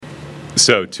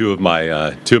So two of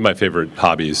my favorite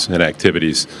hobbies and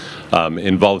activities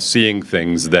involve seeing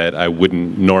things that I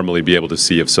wouldn't normally be able to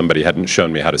see if somebody hadn't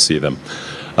shown me how to see them.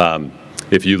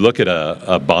 If you look at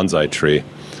a bonsai tree,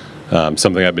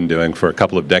 something I've been doing for a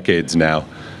couple of decades now,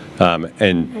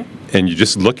 and you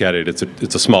just look at it,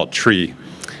 it's a small tree.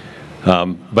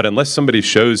 But unless somebody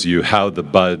shows you how the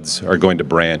buds are going to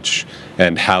branch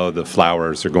and how the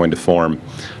flowers are going to form,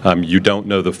 you don't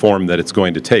know the form that it's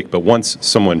going to take. But once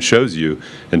someone shows you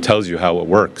and tells you how it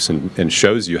works and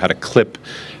shows you how to clip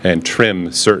and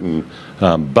trim certain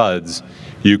buds,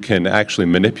 you can actually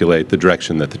manipulate the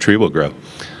direction that the tree will grow.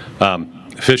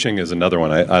 Fishing is another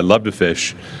one. I love to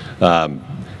fish.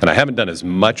 And I haven't done as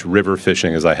much river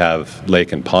fishing as I have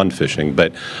lake and pond fishing.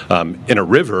 But in a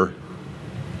river,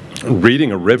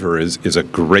 reading a river is a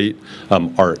great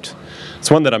art. It's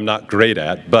one that I'm not great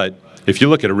at, but if you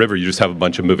look at a river, you just have a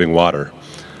bunch of moving water.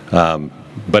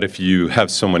 But if you have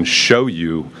someone show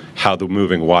you how the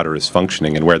moving water is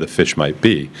functioning and where the fish might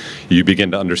be, you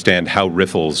begin to understand how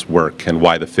riffles work and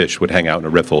why the fish would hang out in a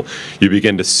riffle. You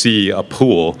begin to see a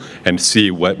pool and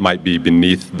see what might be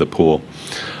beneath the pool.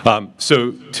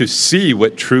 So to see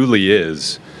what truly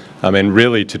is, and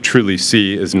really to truly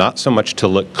see is not so much to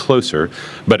look closer,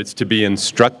 but it's to be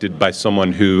instructed by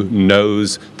someone who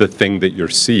knows the thing that you're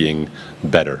seeing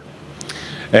better.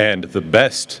 And the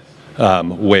best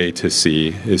way to see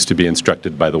is to be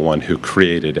instructed by the one who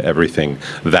created everything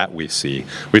that we see.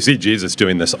 We see Jesus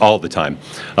doing this all the time.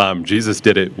 Jesus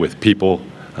did it with people,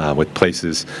 with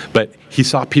places, but he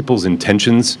saw people's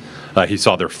intentions. He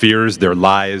saw their fears, their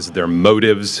lies, their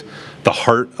motives, the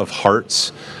heart of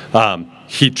hearts.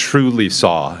 He truly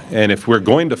saw, and if we're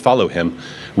going to follow him,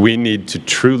 we need to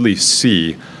truly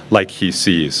see like he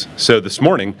sees. So this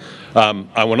morning,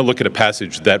 I want to look at a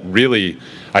passage that really,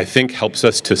 I think, helps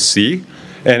us to see,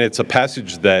 and it's a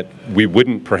passage that we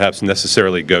wouldn't perhaps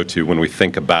necessarily go to when we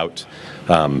think about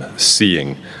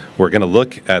seeing. We're going to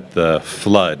look at the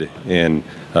flood in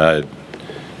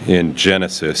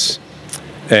Genesis,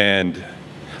 and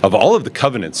of all of the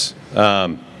covenants,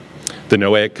 the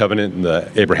Noahic covenant,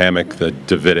 the Abrahamic, the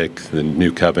Davidic, the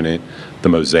New Covenant, the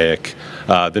Mosaic.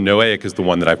 The Noahic is the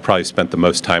one that I've probably spent the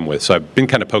most time with. So I've been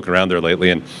kind of poking around there lately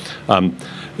and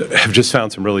have just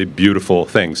found some really beautiful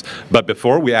things. But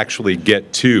before we actually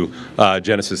get to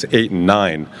Genesis 8 and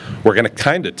 9, we're going to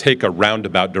kind of take a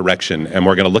roundabout direction and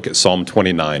we're going to look at Psalm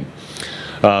 29.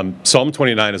 Psalm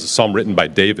 29 is a psalm written by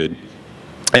David.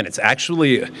 And it's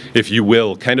actually, if you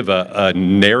will, kind of a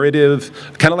narrative,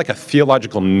 kind of like a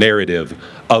theological narrative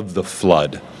of the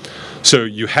flood. So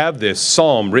you have this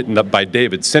psalm written up by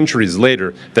David centuries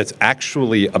later that's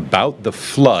actually about the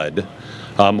flood,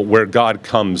 where God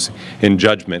comes in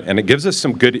judgment. And it gives us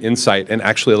some good insight and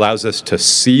actually allows us to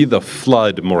see the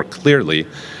flood more clearly.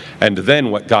 And then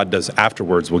what God does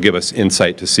afterwards will give us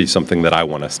insight to see something that I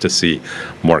want us to see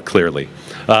more clearly.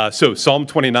 So Psalm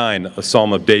 29, a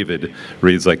psalm of David,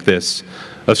 reads like this: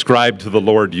 "Ascribe to the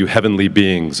Lord, you heavenly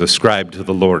beings, ascribe to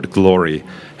the Lord glory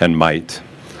and might.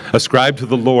 Ascribe to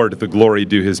the Lord the glory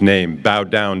due his name, bow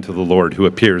down to the Lord who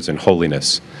appears in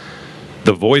holiness.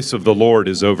 The voice of the Lord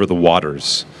is over the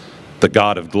waters. The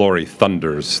God of glory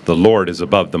thunders. The Lord is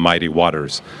above the mighty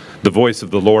waters. The voice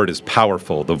of the Lord is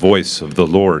powerful. The voice of the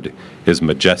Lord is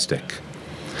majestic.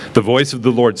 The voice of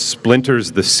the Lord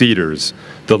splinters the cedars.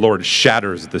 The Lord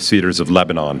shatters the cedars of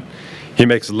Lebanon. He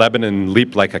makes Lebanon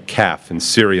leap like a calf and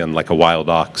Syrian like a wild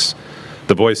ox.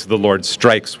 The voice of the Lord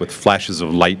strikes with flashes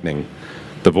of lightning.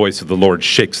 The voice of the Lord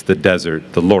shakes the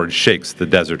desert. The Lord shakes the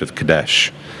desert of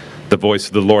Kadesh. The voice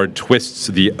of the Lord twists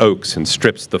the oaks and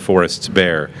strips the forests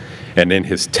bare. And in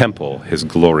his temple his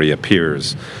glory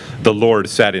appears. The Lord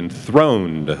sat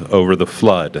enthroned over the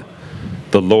flood.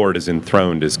 The Lord is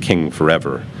enthroned as king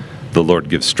forever. The Lord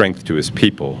gives strength to his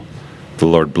people. The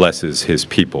Lord blesses his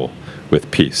people with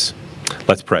peace."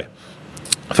 Let's pray.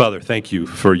 Father, thank you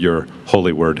for your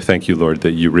holy word. Thank you, Lord,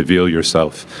 that you reveal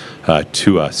yourself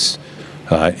to us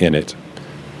in it.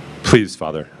 Please,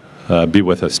 Father, be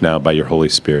with us now by your Holy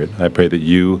Spirit. I pray that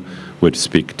you would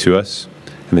speak to us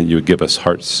and that you would give us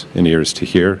hearts and ears to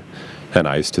hear and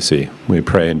eyes to see. We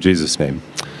pray in Jesus' name.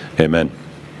 Amen.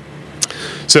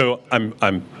 So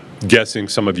I'm guessing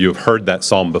some of you have heard that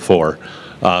psalm before.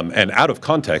 And out of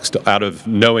context, out of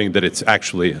knowing that it's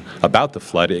actually about the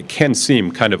flood, it can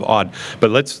seem kind of odd.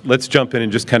 But let's jump in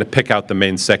and just kind of pick out the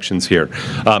main sections here.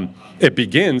 It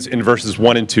begins in verses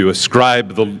 1 and 2,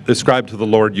 ascribe to the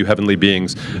Lord, you heavenly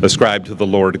beings, ascribe to the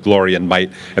Lord glory and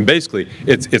might. And basically,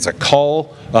 it's a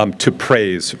call to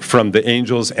praise from the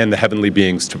angels and the heavenly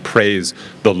beings to praise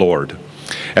the Lord.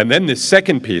 And then this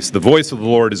second piece, the voice of the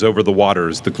Lord is over the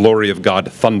waters, the glory of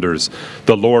God thunders,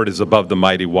 the Lord is above the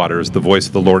mighty waters, the voice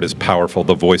of the Lord is powerful,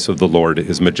 the voice of the Lord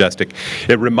is majestic.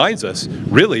 It reminds us,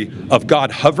 really, of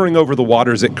God hovering over the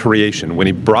waters at creation when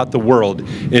he brought the world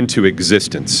into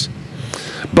existence.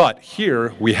 But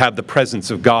here we have the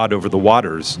presence of God over the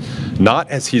waters, not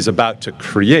as he's about to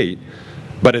create,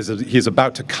 but as he's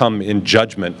about to come in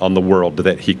judgment on the world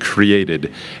that he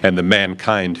created and the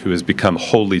mankind who has become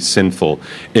wholly sinful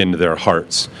in their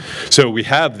hearts. So we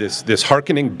have this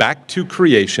hearkening back to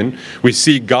creation. We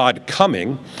see God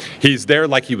coming. He's there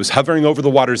like he was hovering over the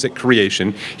waters at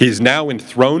creation. He's now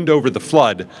enthroned over the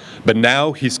flood, but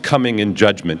now he's coming in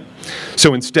judgment.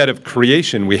 So instead of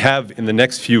creation, we have in the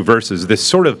next few verses this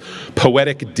sort of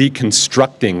poetic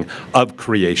deconstructing of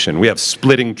creation. We have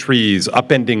splitting trees,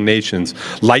 upending nations,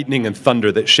 lightning and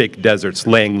thunder that shake deserts,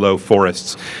 laying low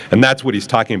forests. And that's what he's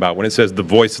talking about when it says the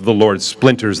voice of the Lord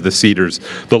splinters the cedars,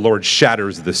 the Lord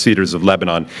shatters the cedars of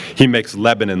Lebanon. He makes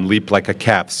Lebanon leap like a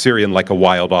calf, Syrian like a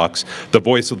wild ox. The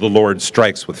voice of the Lord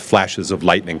strikes with flashes of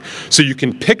lightning. So you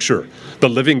can picture the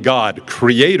living God,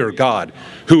 creator God,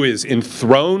 who is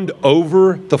enthroned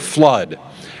over the flood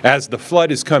as the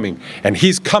flood is coming. And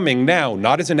he's coming now,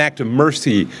 not as an act of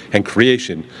mercy and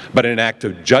creation, but an act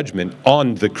of judgment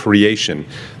on the creation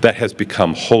that has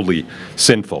become wholly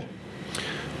sinful.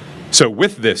 So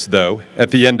with this, though,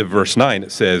 at the end of verse 9,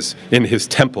 it says, in his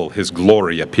temple his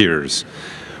glory appears.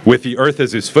 With the earth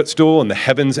as his footstool and the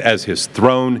heavens as his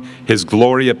throne, his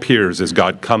glory appears as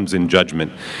God comes in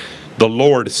judgment. The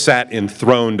Lord sat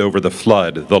enthroned over the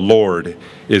flood. The Lord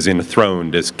is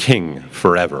enthroned as king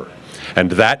forever.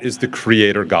 And that is the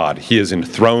creator God. He is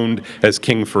enthroned as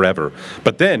king forever.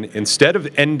 But then, instead of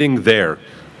ending there,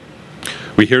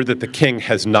 we hear that the king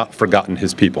has not forgotten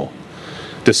his people.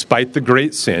 Despite the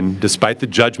great sin, despite the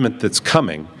judgment that's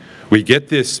coming, we get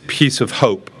this piece of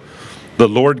hope. The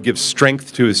Lord gives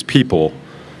strength to his people.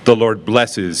 The Lord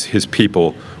blesses his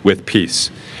people with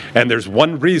peace. And there's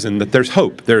one reason that there's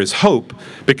hope. There is hope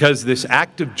because this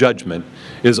act of judgment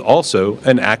is also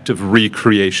an act of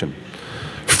recreation.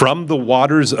 From the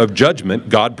waters of judgment,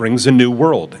 God brings a new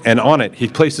world, and on it he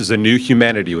places a new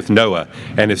humanity with Noah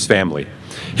and his family.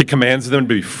 He commands them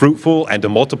to be fruitful and to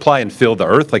multiply and fill the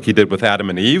earth like he did with Adam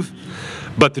and Eve.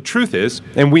 But the truth is,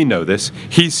 and we know this,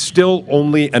 he's still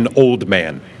only an old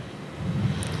man.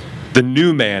 The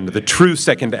new man, the true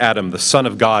second Adam, the Son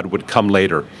of God, would come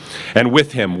later. And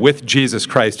with him, with Jesus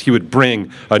Christ, he would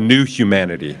bring a new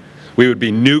humanity. We would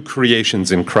be new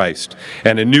creations in Christ.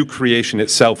 And a new creation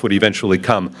itself would eventually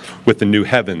come with the new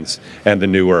heavens and the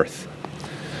new earth.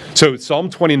 So Psalm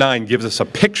 29 gives us a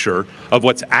picture of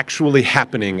what's actually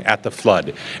happening at the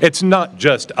flood. It's not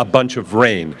just a bunch of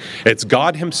rain. It's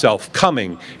God himself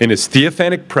coming in his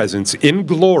theophanic presence in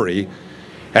glory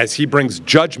as he brings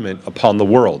judgment upon the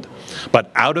world.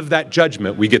 But out of that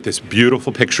judgment, we get this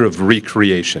beautiful picture of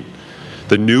recreation.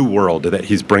 The new world that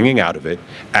he's bringing out of it,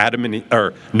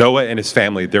 Noah and his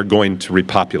family, they're going to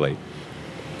repopulate.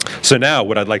 So now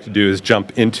what I'd like to do is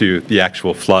jump into the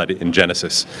actual flood in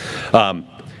Genesis.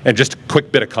 And just a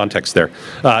quick bit of context there.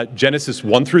 Genesis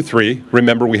 1 through 3,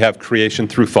 remember we have creation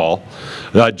through fall.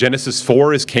 Genesis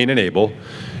 4 is Cain and Abel.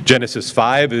 Genesis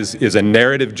 5 is a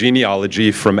narrative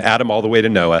genealogy from Adam all the way to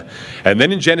Noah. And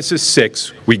then in Genesis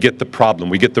 6, we get the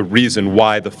problem. We get the reason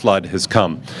why the flood has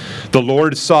come. The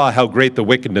Lord saw how great the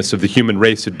wickedness of the human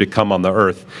race had become on the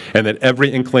earth, and that every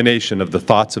inclination of the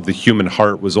thoughts of the human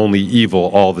heart was only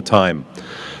evil all the time.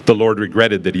 The Lord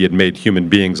regretted that he had made human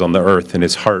beings on the earth, and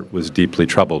his heart was deeply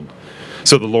troubled.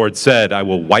 So the Lord said, I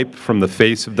will wipe from the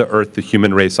face of the earth the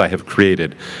human race I have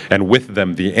created, and with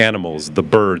them the animals, the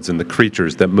birds, and the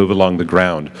creatures that move along the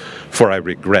ground, for I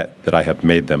regret that I have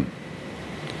made them.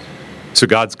 So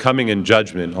God's coming in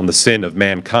judgment on the sin of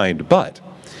mankind, but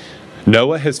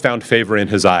Noah has found favor in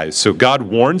his eyes. So God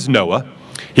warns Noah.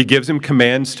 He gives him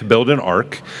commands to build an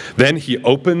ark. Then he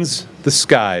opens the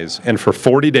skies, and for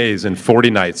 40 days and 40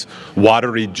 nights,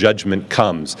 watery judgment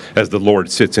comes as the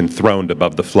Lord sits enthroned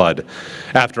above the flood.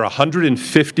 After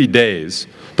 150 days,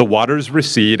 the waters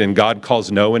recede, and God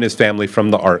calls Noah and his family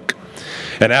from the ark.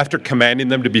 And after commanding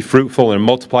them to be fruitful and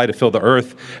multiply to fill the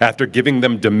earth, after giving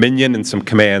them dominion and some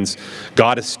commands,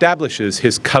 God establishes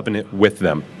his covenant with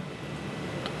them.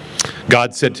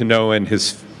 God said to Noah and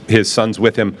his his sons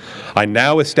with him. I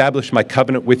now establish my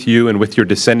covenant with you and with your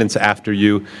descendants after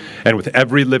you and with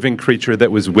every living creature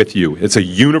that was with you. It's a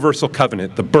universal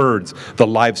covenant, the birds, the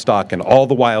livestock, and all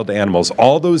the wild animals,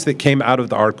 all those that came out of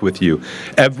the ark with you,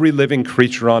 every living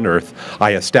creature on earth.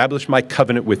 I establish my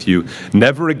covenant with you.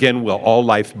 Never again will all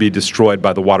life be destroyed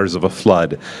by the waters of a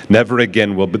flood. Never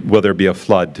again will there be a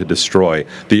flood to destroy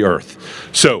the earth.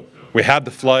 So we have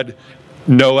the flood.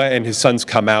 Noah and his sons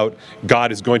come out.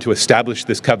 God is going to establish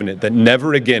this covenant that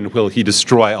never again will he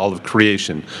destroy all of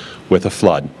creation with a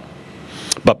flood.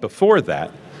 But before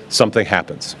that, something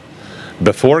happens.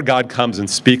 Before God comes and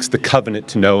speaks the covenant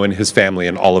to Noah and his family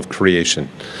and all of creation,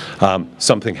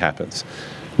 something happens.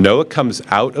 Noah comes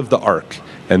out of the ark,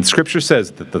 and Scripture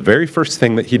says that the very first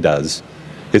thing that he does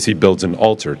is he builds an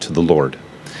altar to the Lord.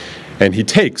 And he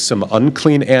takes some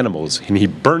unclean animals and he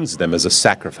burns them as a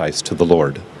sacrifice to the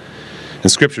Lord.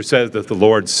 And Scripture says that the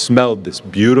Lord smelled this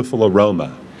beautiful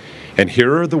aroma. And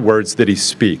here are the words that he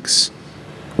speaks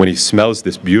when he smells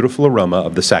this beautiful aroma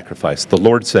of the sacrifice. The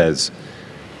Lord says,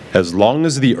 as long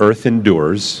as the earth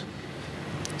endures,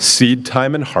 seed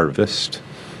time and harvest,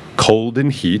 cold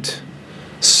and heat,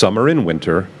 summer and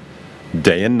winter,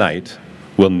 day and night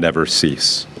will never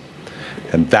cease.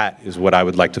 And that is what I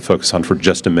would like to focus on for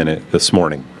just a minute this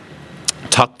morning.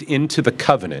 Tucked into the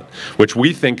covenant, which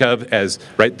we think of as,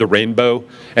 right, the rainbow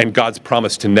and God's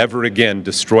promise to never again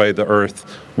destroy the earth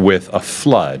with a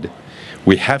flood,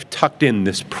 we have tucked in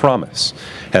this promise.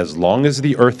 As long as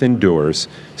the earth endures,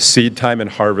 seed time and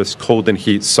harvest, cold and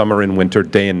heat, summer and winter,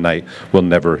 day and night will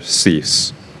never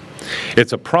cease.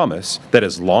 It's a promise that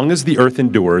as long as the earth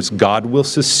endures, God will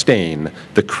sustain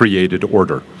the created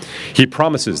order. He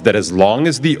promises that as long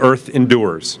as the earth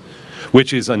endures,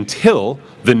 which is until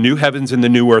the new heavens and the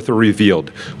new earth are revealed,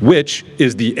 which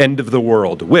is the end of the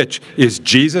world, which is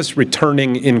Jesus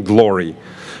returning in glory.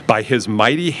 By his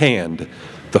mighty hand,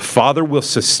 the Father will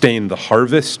sustain the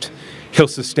harvest. He'll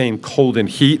sustain cold and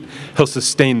heat. He'll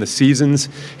sustain the seasons.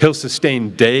 He'll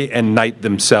sustain day and night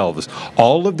themselves.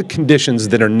 All of the conditions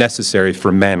that are necessary for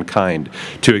mankind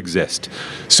to exist.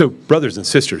 So, brothers and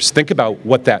sisters, think about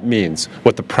what that means,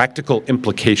 what the practical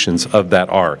implications of that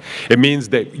are. It means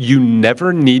that you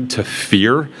never need to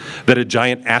fear that a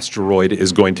giant asteroid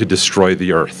is going to destroy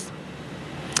the earth.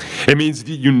 It means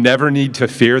that you never need to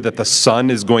fear that the sun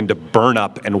is going to burn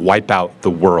up and wipe out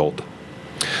the world.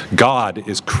 God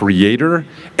is creator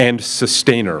and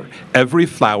sustainer. Every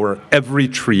flower, every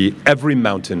tree, every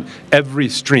mountain, every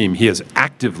stream, he is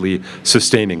actively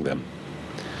sustaining them.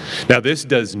 Now, this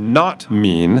does not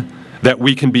mean that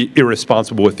we can be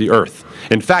irresponsible with the earth.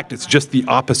 In fact, it's just the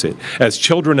opposite. As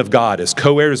children of God, as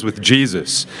co-heirs with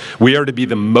Jesus, we are to be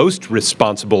the most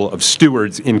responsible of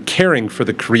stewards in caring for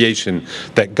the creation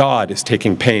that God is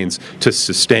taking pains to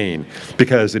sustain,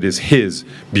 because it is his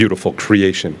beautiful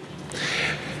creation.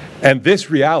 And this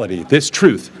reality, this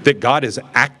truth, that God is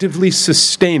actively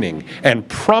sustaining and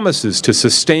promises to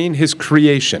sustain his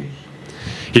creation.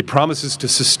 He promises to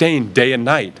sustain day and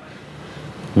night,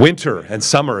 winter and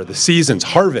summer, the seasons,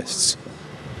 harvests,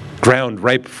 ground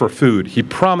ripe for food. He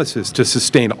promises to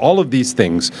sustain all of these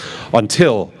things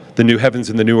until the new heavens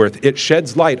and the new earth. It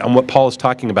sheds light on what Paul is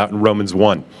talking about in Romans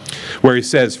 1, where he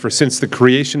says, for since the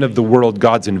creation of the world,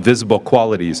 God's invisible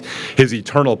qualities, his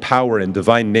eternal power and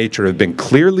divine nature have been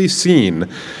clearly seen,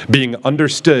 being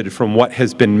understood from what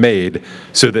has been made,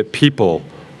 so that people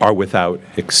are without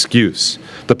excuse.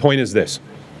 The point is this: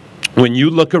 when you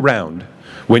look around,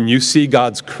 when you see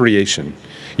God's creation,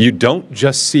 you don't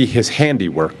just see his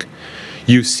handiwork,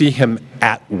 you see him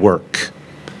at work,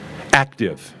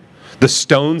 active. The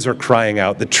stones are crying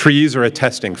out, the trees are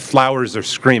attesting, flowers are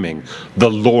screaming.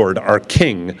 The Lord, our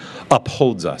King,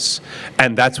 upholds us.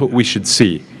 And that's what we should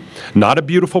see. Not a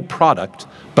beautiful product,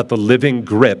 but the living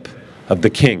grip of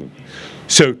the King.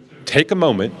 So take a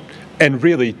moment and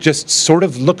really just sort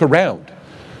of look around.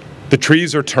 The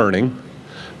trees are turning.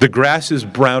 The grass is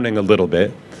browning a little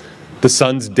bit. The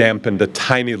sun's dampened a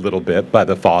tiny little bit by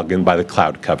the fog and by the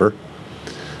cloud cover.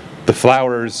 The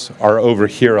flowers are over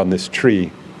here on this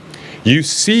tree. You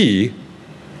see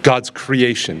God's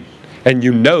creation, and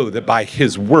you know that by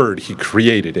his word he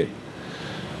created it.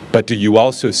 But do you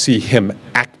also see him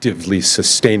actively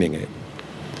sustaining it?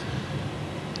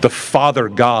 The Father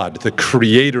God, the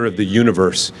creator of the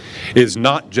universe, is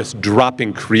not just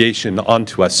dropping creation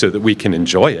onto us so that we can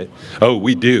enjoy it. Oh,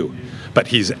 we do. But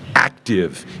he's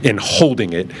active in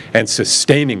holding it and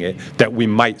sustaining it, that we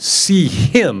might see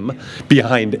him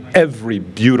behind every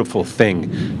beautiful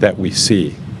thing that we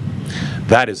see.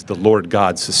 That is the Lord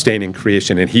God sustaining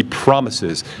creation, and he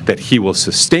promises that he will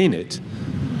sustain it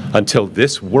until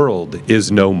this world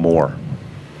is no more.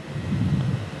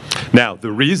 Now,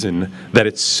 the reason that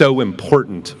it's so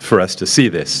important for us to see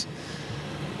this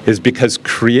is because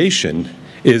creation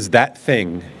is that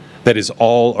thing that is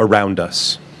all around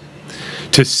us.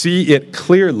 To see it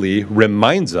clearly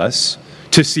reminds us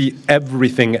to see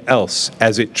everything else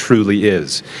as it truly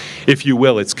is. If you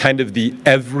will, it's kind of the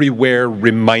everywhere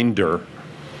reminder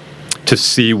to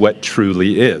see what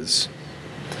truly is.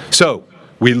 So,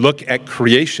 we look at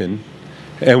creation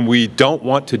and we don't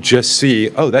want to just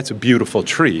see, oh, that's a beautiful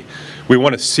tree. We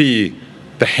want to see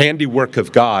the handiwork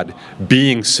of God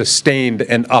being sustained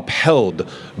and upheld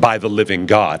by the living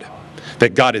God.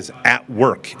 That God is at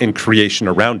work in creation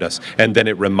around us, and then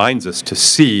it reminds us to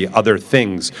see other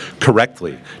things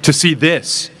correctly, to see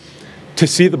this, to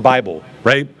see the Bible,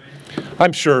 right?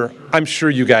 I'm sure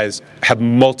you guys have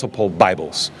multiple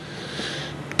Bibles.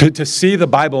 To see the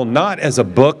Bible not as a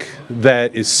book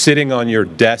that is sitting on your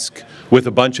desk with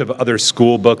a bunch of other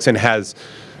school books and has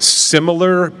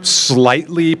similar,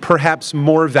 slightly perhaps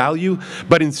more value,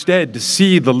 but instead to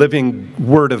see the living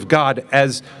Word of God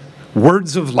as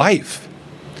words of life,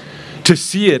 to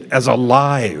see it as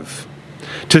alive,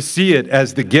 to see it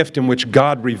as the gift in which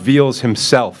God reveals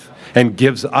himself and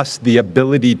gives us the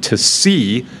ability to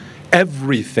see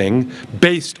everything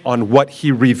based on what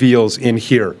he reveals in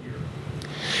here.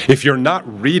 If you're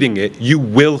not reading it, you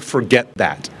will forget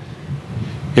that.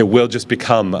 It will just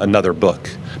become another book.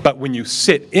 But when you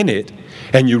sit in it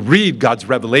and you read God's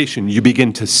revelation, you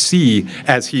begin to see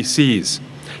as he sees.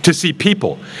 To see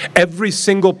people, every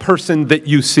single person that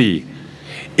you see,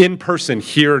 in person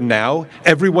here now,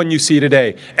 everyone you see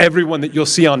today, everyone that you'll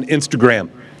see on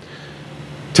Instagram,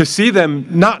 to see them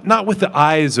not with the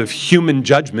eyes of human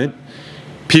judgment,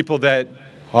 people that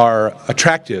are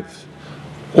attractive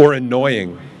or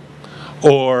annoying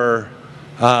or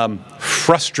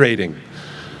frustrating,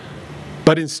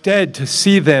 but instead to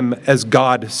see them as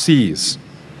God sees,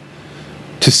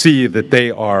 to see that they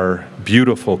are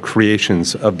beautiful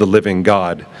creations of the living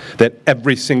God, that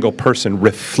every single person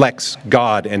reflects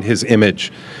God and his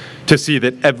image, to see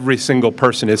that every single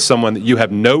person is someone that you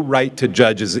have no right to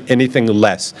judge as anything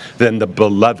less than the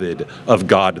beloved of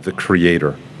God, the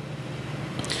Creator.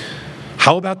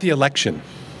 How about the election?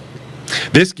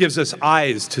 This gives us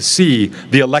eyes to see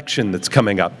the election that's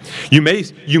coming up. You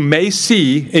may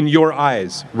see in your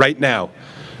eyes right now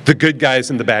the good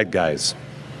guys and the bad guys,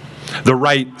 the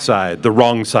right side, the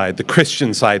wrong side, the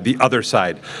Christian side, the other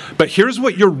side. But here's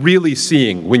what you're really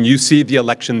seeing when you see the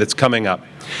election that's coming up.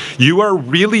 You are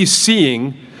really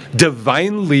seeing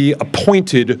divinely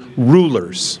appointed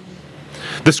rulers.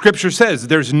 The scripture says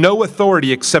there's no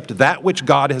authority except that which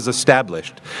God has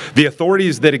established. The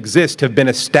authorities that exist have been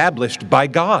established by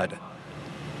God.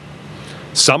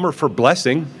 Some are for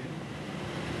blessing,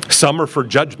 some are for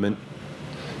judgment,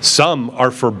 some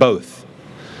are for both.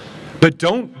 But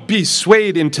don't be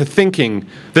swayed into thinking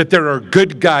that there are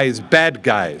good guys, bad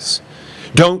guys.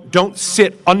 Don't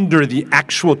sit under the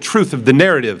actual truth of the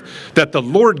narrative that the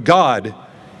Lord God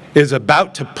is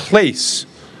about to place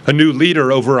a new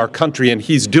leader over our country, and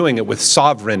he's doing it with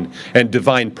sovereign and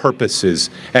divine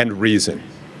purposes and reason.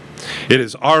 It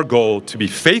is our goal to be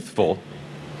faithful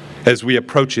as we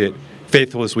approach it,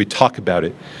 faithful as we talk about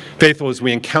it, faithful as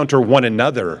we encounter one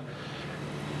another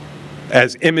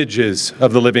as images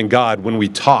of the living God, when we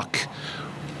talk,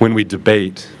 when we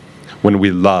debate, when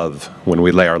we love, when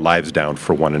we lay our lives down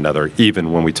for one another,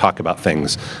 even when we talk about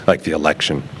things like the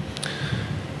election.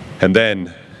 And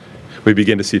then we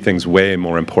begin to see things way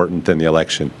more important than the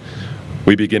election.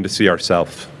 We begin to see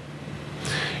ourselves.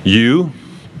 You,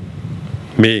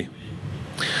 me.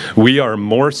 We are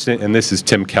more and this is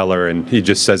Tim Keller, and he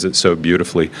just says it so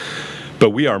beautifully. But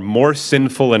we are more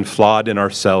sinful and flawed in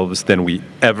ourselves than we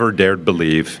ever dared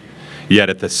believe.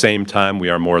 Yet at the same time, we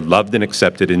are more loved and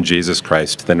accepted in Jesus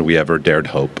Christ than we ever dared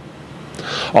hope.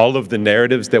 All of the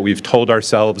narratives that we've told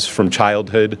ourselves from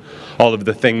childhood, all of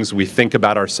the things we think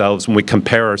about ourselves when we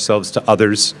compare ourselves to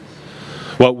others,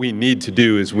 what we need to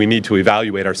do is we need to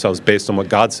evaluate ourselves based on what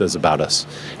God says about us.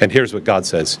 And here's what God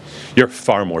says: you're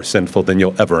far more sinful than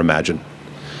you'll ever imagine,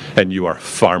 and you are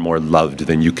far more loved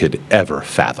than you could ever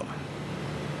fathom.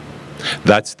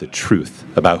 That's the truth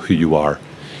about who you are.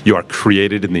 You are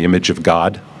created in the image of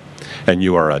God, and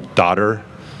you are a daughter,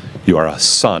 you are a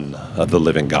son of the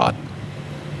living God.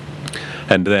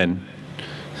 And then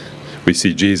we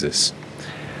see Jesus,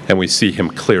 and we see him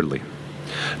clearly.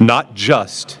 Not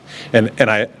just, and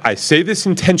I say this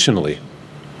intentionally,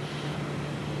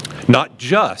 not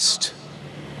just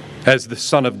as the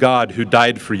Son of God who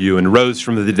died for you and rose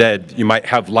from the dead, you might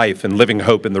have life and living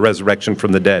hope in the resurrection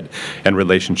from the dead and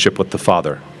relationship with the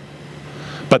Father.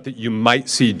 But that you might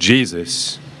see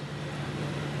Jesus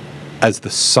as the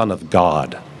Son of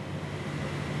God,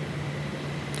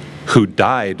 who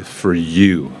died for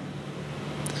you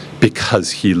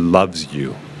because he loves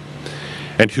you,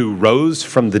 and who rose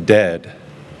from the dead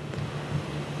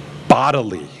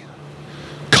bodily,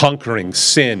 conquering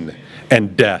sin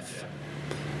and death,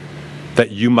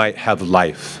 that you might have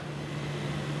life,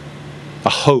 a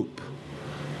hope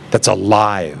that's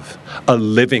alive, a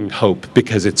living hope,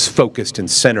 because it's focused and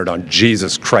centered on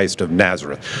Jesus Christ of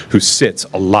Nazareth, who sits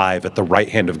alive at the right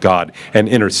hand of God and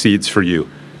intercedes for you.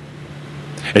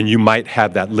 And you might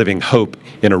have that living hope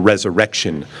in a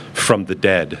resurrection from the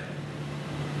dead,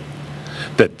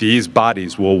 that these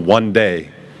bodies will one day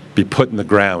be put in the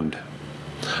ground,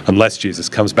 unless Jesus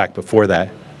comes back before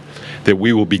that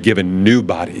we will be given new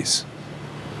bodies,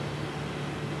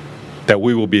 that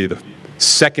we will be the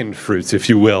second fruits, if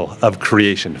you will, of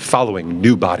creation, following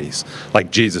new bodies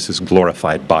like Jesus'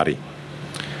 glorified body,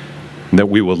 and that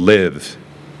we will live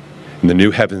in the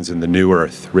new heavens and the new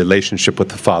earth, relationship with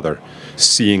the Father,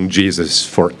 seeing Jesus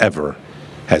forever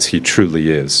as he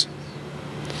truly is.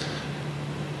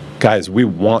 Guys, we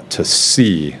want to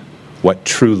see what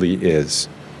truly is.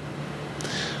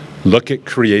 Look at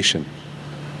creation.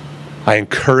 I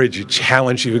encourage you,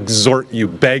 challenge you, exhort you,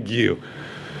 beg you,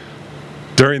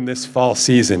 during this fall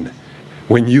season,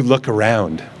 when you look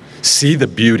around, see the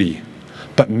beauty,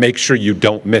 but make sure you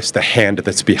don't miss the hand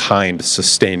that's behind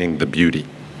sustaining the beauty.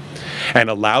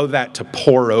 And allow that to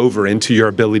pour over into your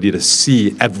ability to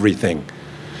see everything,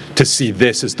 to see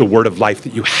this as the word of life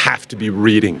that you have to be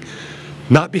reading.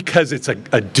 Not because it's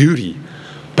a duty,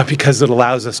 but because it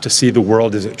allows us to see the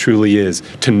world as it truly is,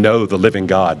 to know the living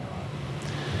God.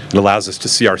 It allows us to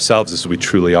see ourselves as we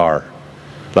truly are.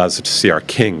 It allows us to see our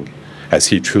King as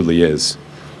he truly is.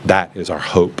 That is our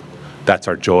hope. That's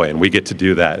our joy, and we get to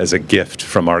do that as a gift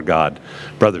from our God.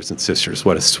 Brothers and sisters,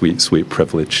 what a sweet, sweet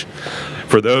privilege.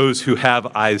 For those who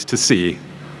have eyes to see,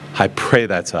 I pray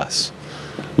that's us.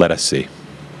 Let us see.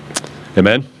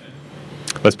 Amen?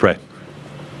 Let's pray.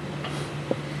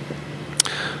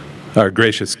 Our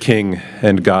gracious King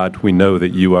and God, we know that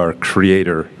you are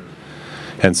creator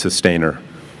and sustainer.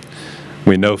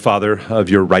 We know, Father, of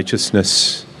your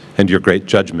righteousness and your great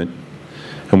judgment.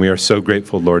 And we are so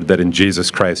grateful, Lord, that in Jesus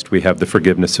Christ we have the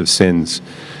forgiveness of sins.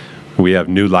 We have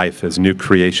new life as new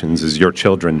creations, as your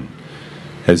children,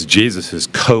 as Jesus'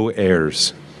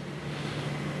 co-heirs.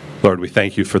 Lord, we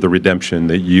thank you for the redemption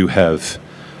that you have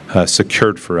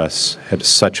secured for us at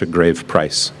such a grave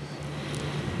price.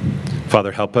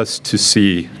 Father, help us to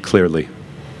see clearly,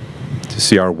 to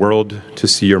see our world, to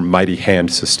see your mighty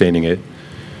hand sustaining it,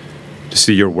 to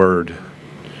see your word,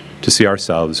 to see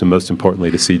ourselves, and most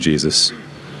importantly, to see Jesus.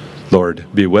 Lord,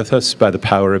 be with us by the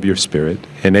power of your Spirit.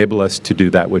 Enable us to do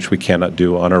that which we cannot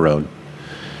do on our own.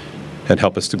 And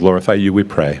help us to glorify you, we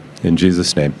pray. In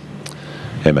Jesus' name,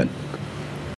 amen.